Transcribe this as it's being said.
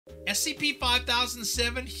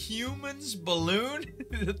SCP-5007 humans balloon?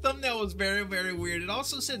 The thumbnail was very, very weird. It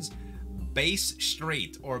also says Bass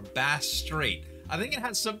Strait or Bass Strait. I think it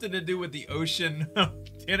has something to do with the ocean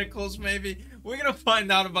tentacles, maybe. We're gonna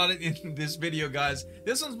find out about it in this video, guys.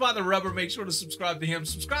 This one's by the Rubber. Make sure to subscribe to him.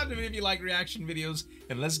 Subscribe to me if you like reaction videos,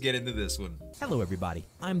 and let's get into this one. Hello, everybody.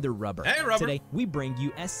 I'm the Rubber. Hey, Rubber. Today, we bring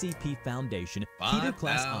you SCP Foundation Keter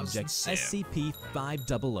Class Object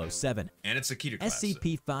SCP-5007. And it's a Keter Class.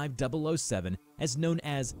 SCP-5007, as known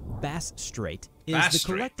as Bass Strait, is the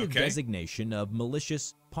collective designation of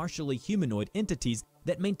malicious, partially humanoid entities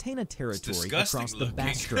that maintain a territory across the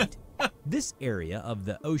Bass Strait. This area of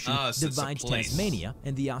the ocean divides Tasmania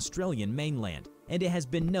and the Australian mainland, and it has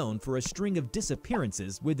been known for a string of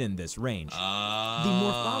disappearances within this range. The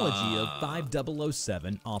morphology of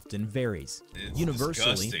 5007 often varies.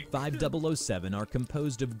 Universally, 5007 are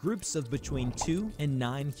composed of groups of between 2 and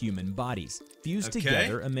 9 human bodies, fused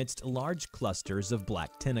together amidst large clusters of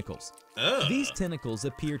black tentacles. These tentacles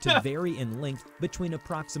appear to vary in length between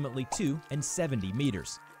approximately 2 and 70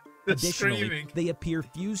 meters. Additionally, they appear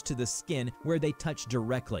fused to the skin where they touch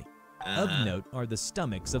directly. Of note are the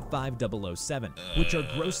stomachs of 5007, which are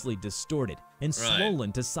grossly distorted and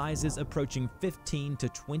swollen to sizes approaching 15 to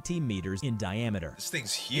 20 meters in diameter. This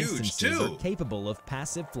thing's huge, Instances are capable of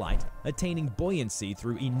passive flight, attaining buoyancy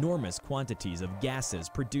through enormous quantities of gases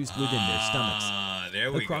produced within their stomachs.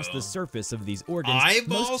 Across the surface of these organs,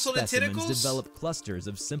 most specimens develop clusters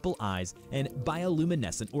of simple eyes and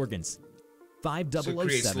bioluminescent organs.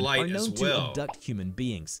 5007 are known to abduct human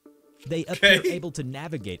beings. They appear able to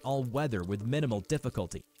navigate all weather with minimal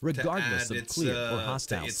difficulty, regardless of clear or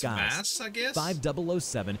hostile skies.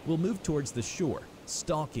 5007 will move towards the shore,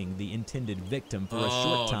 stalking the intended victim for a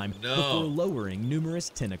short time before lowering numerous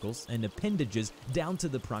tentacles and appendages down to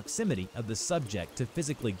the proximity of the subject to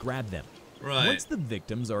physically grab them. Once the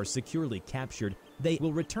victims are securely captured, they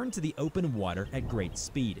will return to the open water at great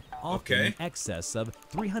speed, often in excess of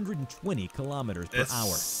 320 kilometers per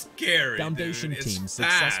hour. Scary, Foundation teams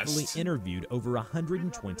successfully interviewed over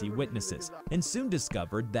 120 witnesses and soon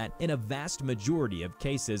discovered that in a vast majority of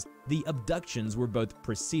cases, the abductions were both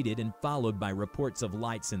preceded and followed by reports of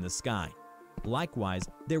lights in the sky. Likewise,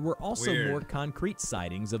 there were also more concrete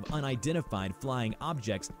sightings of unidentified flying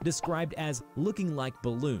objects described as looking like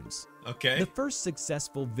balloons. The first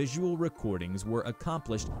successful visual recordings were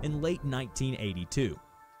accomplished in late 1982.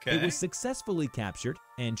 It was successfully captured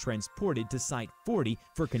and transported to Site 40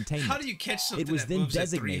 for containment. How do you catch something It was then moves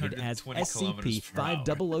designated as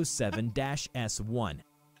SCP-5007-S1.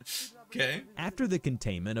 After the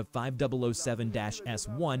containment of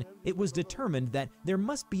 5007-S1, it was determined that there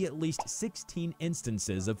must be at least 16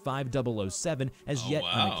 instances of 5007 as yet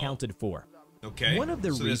unaccounted for. One of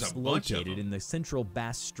the reefs located in the central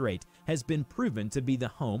Bass Strait has been proven to be the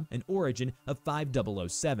home and origin of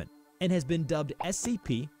 5007 and has been dubbed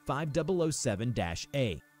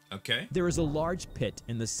SCP-5007-A. There is a large pit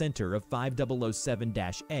in the center of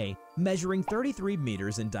 5007-A, measuring 33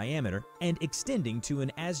 meters in diameter and extending to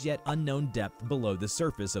an as yet unknown depth below the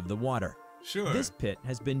surface of the water. This pit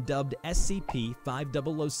has been dubbed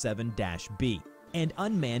SCP-5007-B, and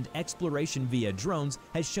unmanned exploration via drones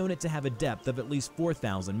has shown it to have a depth of at least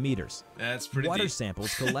 4,000 meters. That's pretty Water deep.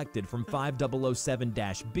 samples collected from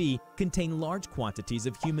 5007-B contain large quantities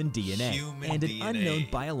of human DNA and an unknown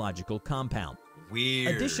biological compound.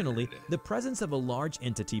 Additionally, the presence of a large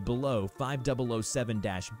entity below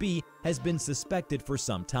 5007-B has been suspected for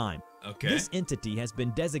some time. This entity has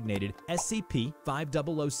been designated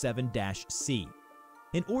SCP-5007-C.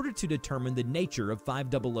 In order to determine the nature of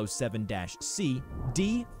 5007-C,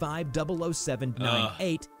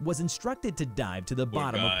 D-500798 was instructed to dive to the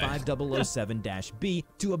bottom of 5007-B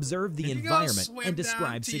to observe the environment and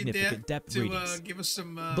describe significant depth readings.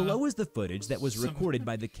 Below is the footage that was recorded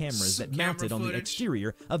by the cameras that mounted on the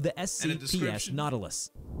exterior of the SCPS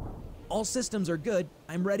Nautilus. All systems are good.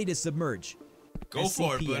 I'm ready to submerge. Go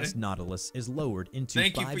for it, buddy. SCPS Nautilus is lowered into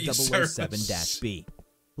 5007-B.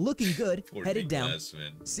 Looking good, headed down,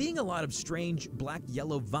 seeing a lot of strange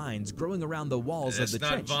black-yellow vines growing around the walls of the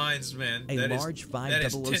trench. Vines, man. A large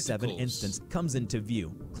 5007 instance comes into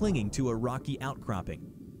view, clinging to a rocky outcropping.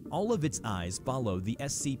 All of its eyes follow the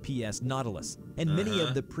SCPS Nautilus, and many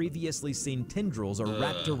of the previously seen tendrils are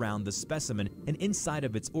wrapped around the specimen and inside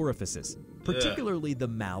of its orifices, particularly the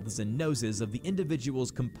mouths and noses of the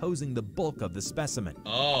individuals composing the bulk of the specimen.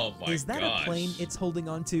 Oh my gosh. Is that a plane it's holding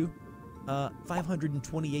on to?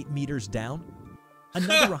 528 meters down?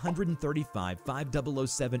 Another 135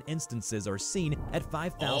 5007 instances are seen at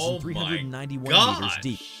 5,391 meters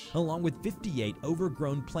deep, along with 58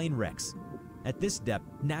 overgrown plane wrecks. At this depth,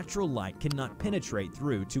 natural light cannot penetrate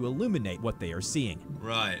through to illuminate what they are seeing.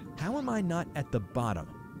 Right. How am I not at the bottom?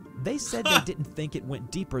 They said they didn't think it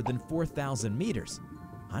went deeper than 4,000 meters.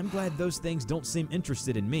 I'm glad those things don't seem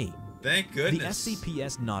interested in me. Thank goodness. The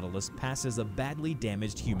SCPS Nautilus passes a badly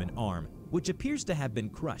damaged human arm, which appears to have been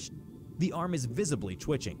crushed. The arm is visibly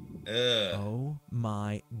twitching. Oh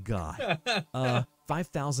my god.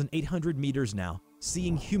 5,800 meters now,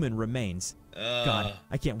 seeing human remains. God,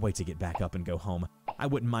 I can't wait to get back up and go home. I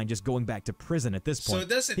wouldn't mind just going back to prison at this point. So it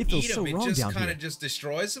doesn't eat him, it just kind of just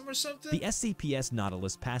destroys him or something? The SCPS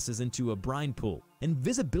Nautilus passes into a brine pool, and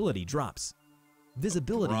visibility drops.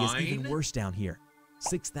 Visibility is even worse down here.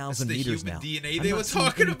 6,000 meters now. DNA they were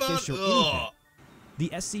talking about? The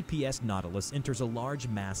SCPS Nautilus enters a large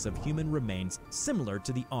mass of human remains similar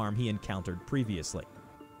to the arm he encountered previously.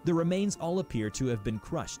 The remains all appear to have been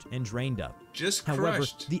crushed and drained of. However,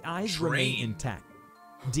 the eyes remain intact.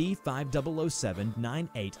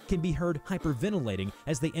 D500798 can be heard hyperventilating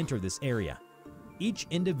as they enter this area. Each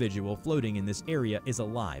individual floating in this area is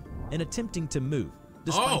alive and attempting to move,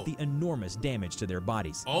 despite the enormous damage to their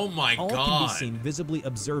bodies. Oh my god! All can be seen visibly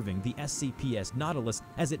observing the SCPS Nautilus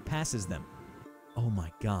as it passes them. Oh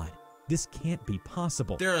my god, this can't be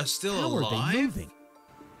possible. They're still alive? How are they moving?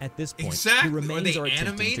 At this point, the remains are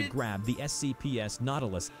attempting to grab the SCPS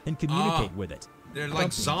Nautilus and communicate with it. They're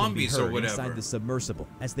like zombies or whatever. Inside the submersible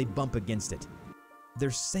as they bump against it.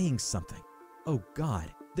 They're saying something. Oh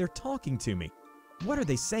god, they're talking to me. What are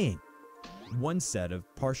they saying? One set of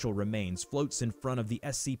partial remains floats in front of the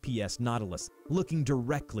SCPS Nautilus, looking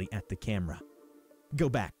directly at the camera. Go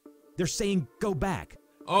back. They're saying go back.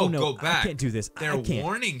 Oh no, go back. I can't do this. They're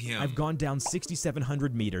warning him. I've gone down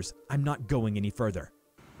 6,700 meters. I'm not going any further.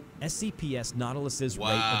 SCPS Nautilus's rate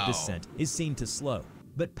of descent is seen to slow,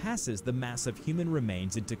 but passes the mass of human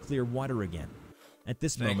remains into clear water again. At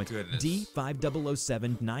this moment,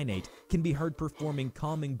 D500798 can be heard performing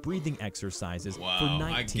calming breathing exercises for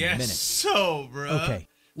 19 minutes. So, bro. Okay,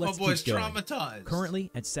 let's keep going. Traumatized.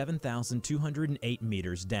 Currently at 7,208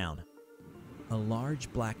 meters down. A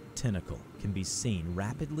large black tentacle can be seen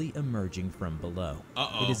rapidly emerging from below.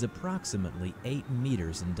 It is approximately 8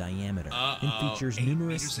 meters in diameter and features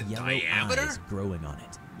numerous yellow eyes growing on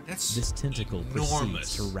it. This tentacle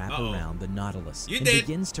proceeds to wrap around the Nautilus and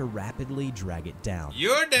begins to rapidly drag it down.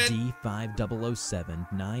 You're dead.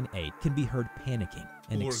 D500798 can be heard panicking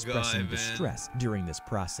and expressing distress during this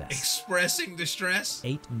process. Expressing distress?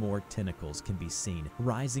 8 more tentacles can be seen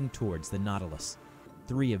rising towards the Nautilus.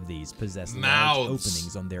 3 of these possess large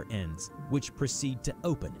openings on their ends, which proceed to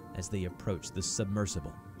open as they approach the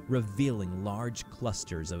submersible, revealing large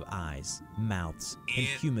clusters of eyes, mouths, and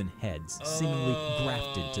human heads seemingly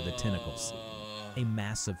grafted to the tentacles. A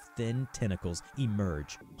mass of thin tentacles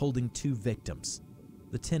emerge, holding 2 victims.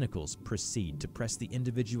 The tentacles proceed to press the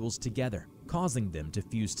individuals together, causing them to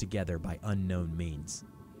fuse together by unknown means.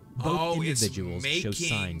 Both individuals show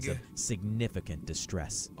signs of significant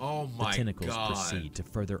distress. The tentacles proceed to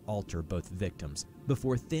further alter both victims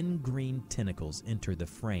before thin green tentacles enter the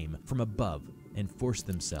frame from above and force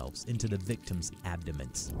themselves into the victims'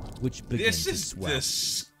 abdomens, which begin to swell.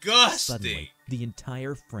 Disgusting. Suddenly, the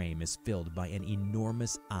entire frame is filled by an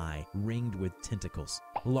enormous eye ringed with tentacles,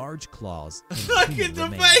 large claws, and look at the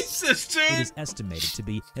faces, dude. It is estimated to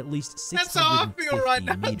be at least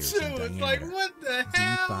 650 meters in diameter. It's like, what the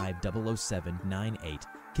hell? D500798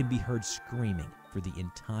 can be heard screaming for the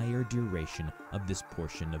entire duration of this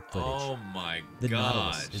portion of footage. Oh my god. The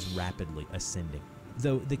Nautilus is rapidly ascending,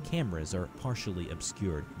 though the cameras are partially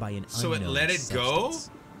obscured by an unknown it let it substance.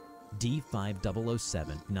 Go?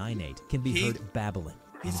 D500798 can be heard babbling.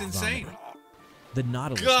 He's insane. The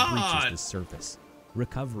Nautilus breaches the surface.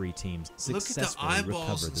 Recovery teams successfully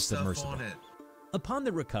recover the submersible. Upon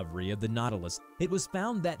the recovery of the Nautilus, it was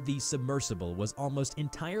found that the submersible was almost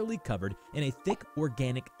entirely covered in a thick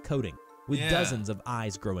organic coating, with dozens of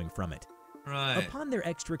eyes growing from it. Upon their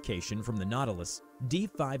extrication from the Nautilus,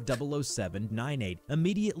 D500798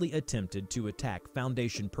 immediately attempted to attack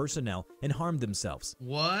Foundation personnel and harm themselves.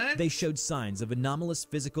 They showed signs of anomalous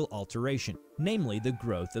physical alteration, namely the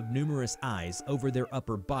growth of numerous eyes over their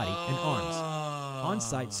upper body and arms.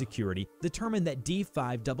 On-site security determined that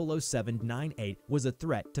D500798 was a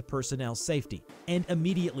threat to personnel safety and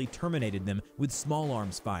immediately terminated them with small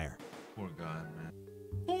arms fire. Poor guy, man.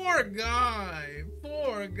 Poor guy.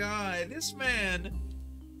 Poor guy. This man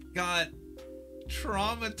got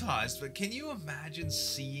traumatized. But can you imagine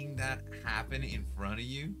seeing that happen in front of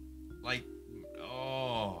you? Like,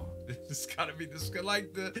 oh, this This gotta be this good.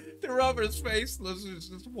 Like the rubber's face was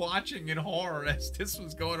just watching in horror as this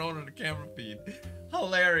was going on the camera feed.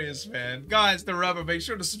 Hilarious, man. Guys, the rubber, make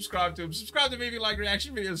sure to subscribe to him. Subscribe to me if you like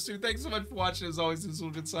reaction videos too. Thanks so much for watching. As always, this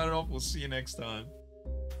has been signing off. We'll see you next time.